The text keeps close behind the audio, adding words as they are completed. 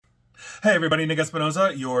Hey everybody, Nick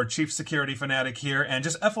Espinosa, your Chief Security Fanatic here, and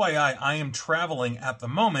just FYI, I am traveling at the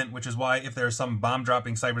moment, which is why if there's some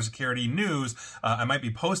bomb-dropping cybersecurity news, I might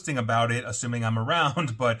be posting about it, assuming I'm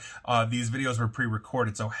around, but these videos were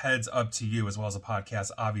pre-recorded, so heads up to you, as well as a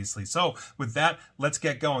podcast, obviously. So with that, let's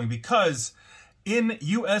get going, because in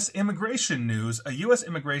U.S. immigration news, a U.S.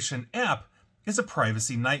 immigration app is a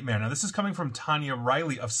privacy nightmare. Now, this is coming from Tanya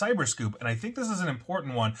Riley of Cyberscoop, and I think this is an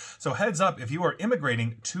important one. So heads up if you are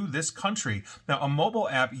immigrating to this country. Now, a mobile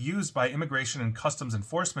app used by Immigration and Customs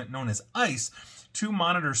Enforcement known as ICE to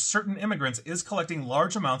monitor certain immigrants is collecting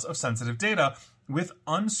large amounts of sensitive data with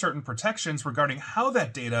uncertain protections regarding how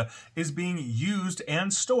that data is being used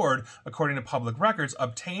and stored, according to public records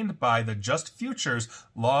obtained by the Just Futures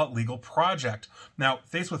Law Legal Project. Now,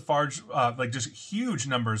 faced with just huge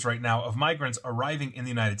numbers right now of migrants arriving in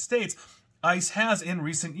the United States, ICE has, in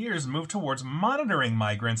recent years, moved towards monitoring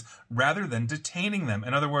migrants rather than detaining them.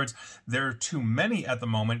 In other words, there are too many at the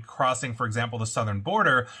moment crossing, for example, the southern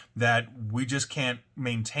border that we just can't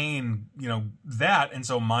maintain, that. And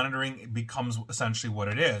so monitoring becomes essentially what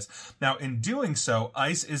it is. Now, in doing so,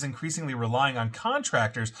 ICE is increasingly relying on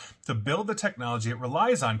contractors to build the technology it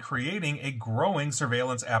relies on, creating a growing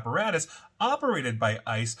surveillance apparatus operated by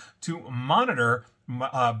ICE to monitor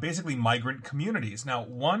basically migrant communities. Now,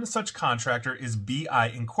 one such contractor is BI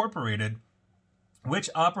Incorporated, which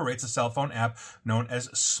operates a cell phone app known as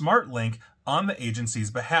SmartLink on the agency's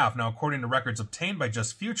behalf. Now, according to records obtained by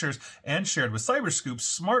Just Futures and shared with Cyberscoop,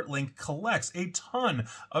 SmartLink collects a ton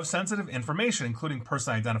of sensitive information, including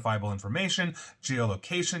personally identifiable information,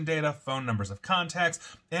 geolocation data, phone numbers of contacts,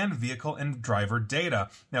 and vehicle and driver data.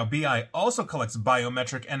 Now, BI also collects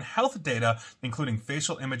biometric and health data, including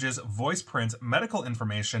facial images, voice prints, medical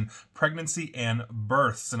information, pregnancy, and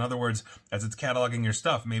births. In other words, as it's cataloging your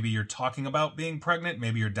stuff, maybe you're talking about being pregnant,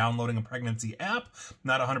 maybe you're downloading a pregnancy app,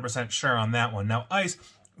 not 100% sure on that one. Now, ICE,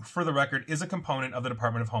 for the record, is a component of the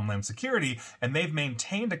Department of Homeland Security, and they've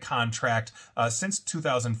maintained a contract since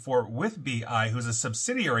 2004 with BI, who's a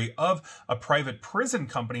subsidiary of a private prison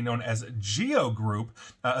company known as Geo Group,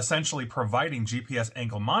 essentially providing GPS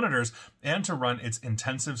ankle monitors and to run its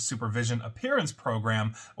Intensive Supervision Appearance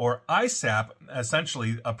Program, or ISAP,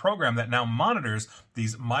 essentially a program that now monitors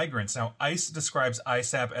these migrants. Now, ICE describes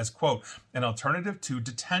ISAP as, quote, an alternative to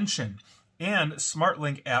detention. And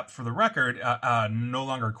SmartLink app, for the record, no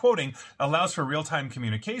longer quoting, allows for real-time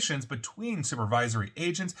communications between supervisory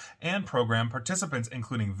agents and program participants,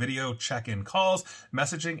 including video check-in calls,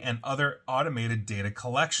 messaging, and other automated data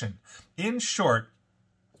collection. In short,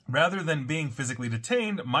 rather than being physically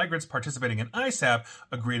detained, migrants participating in ISAP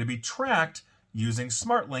agree to be tracked using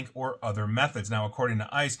SmartLink or other methods. Now, according to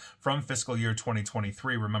ICE, from fiscal year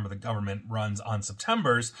 2023, remember the government runs on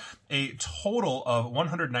September's, a total of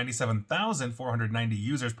 197,490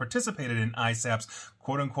 users participated in ISAP's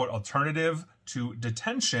quote-unquote alternative to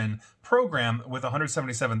detention program, with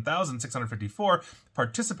 177,654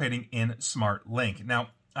 participating in SmartLink.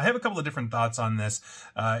 Now, I have a couple of different thoughts on this,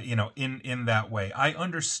 in that way. I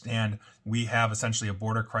understand we have essentially a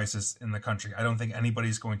border crisis in the country. I don't think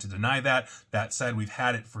anybody's going to deny that. That said, we've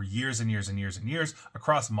had it for years and years and years and years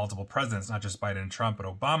across multiple presidents, not just Biden and Trump, but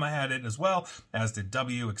Obama had it as well, as did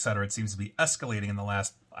W, et cetera. It seems to be escalating in the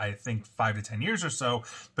last, I think, 5 to 10 years or so.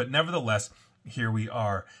 But nevertheless, here we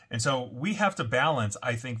are. And so we have to balance,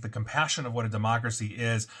 I think, the compassion of what a democracy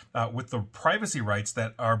is with the privacy rights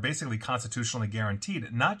that are basically constitutionally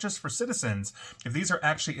guaranteed, not just for citizens. If these are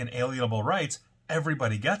actually inalienable rights,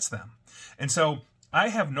 everybody gets them. And so I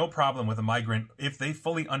have no problem with a migrant if they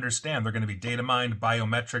fully understand they're going to be data mined,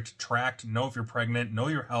 biometric, tracked, know if you're pregnant, know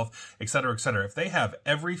your health, et cetera, et cetera. If they have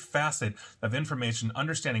every facet of information,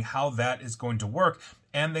 understanding how that is going to work,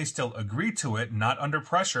 and they still agree to it, not under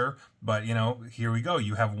pressure, but, here we go,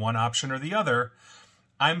 you have one option or the other,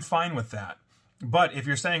 I'm fine with that. But if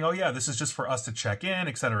you're saying, oh yeah, this is just for us to check in,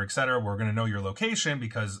 et cetera, we're going to know your location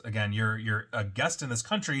because, again, you're a guest in this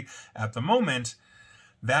country at the moment,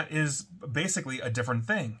 that is basically a different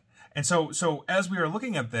thing. And so as we are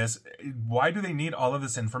looking at this, why do they need all of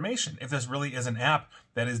this information? If this really is an app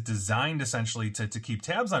that is designed essentially to keep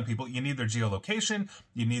tabs on people, you need their geolocation,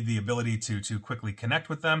 you need the ability to quickly connect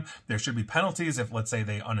with them. There should be penalties if, let's say,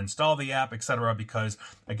 they uninstall the app, etc., because,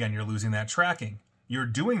 again, you're losing that tracking. You're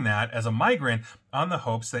doing that as a migrant on the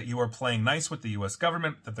hopes that you are playing nice with the U.S.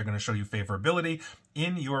 government, that they're going to show you favorability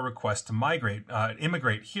in your request to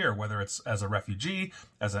immigrate here, whether it's as a refugee,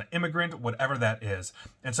 as an immigrant, whatever that is.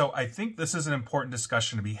 And so I think this is an important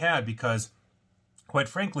discussion to be had because, quite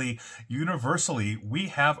frankly, universally, we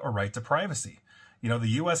have a right to privacy. The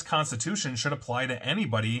U.S. Constitution should apply to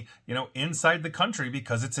anybody, inside the country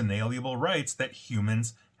because it's inalienable rights that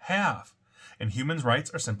humans have. And human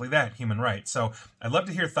rights are simply that, human rights. So I'd love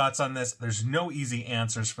to hear thoughts on this. There's no easy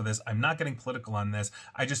answers for this. I'm not getting political on this.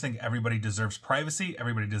 I just think everybody deserves privacy,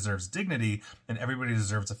 everybody deserves dignity, and everybody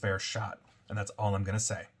deserves a fair shot. And that's all I'm going to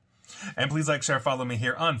say. And please like, share, follow me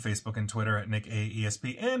here on Facebook and Twitter at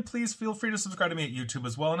NickAESP. And please feel free to subscribe to me at YouTube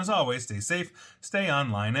as well. And as always, stay safe, stay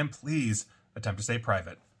online, and please attempt to stay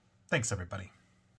private. Thanks, everybody.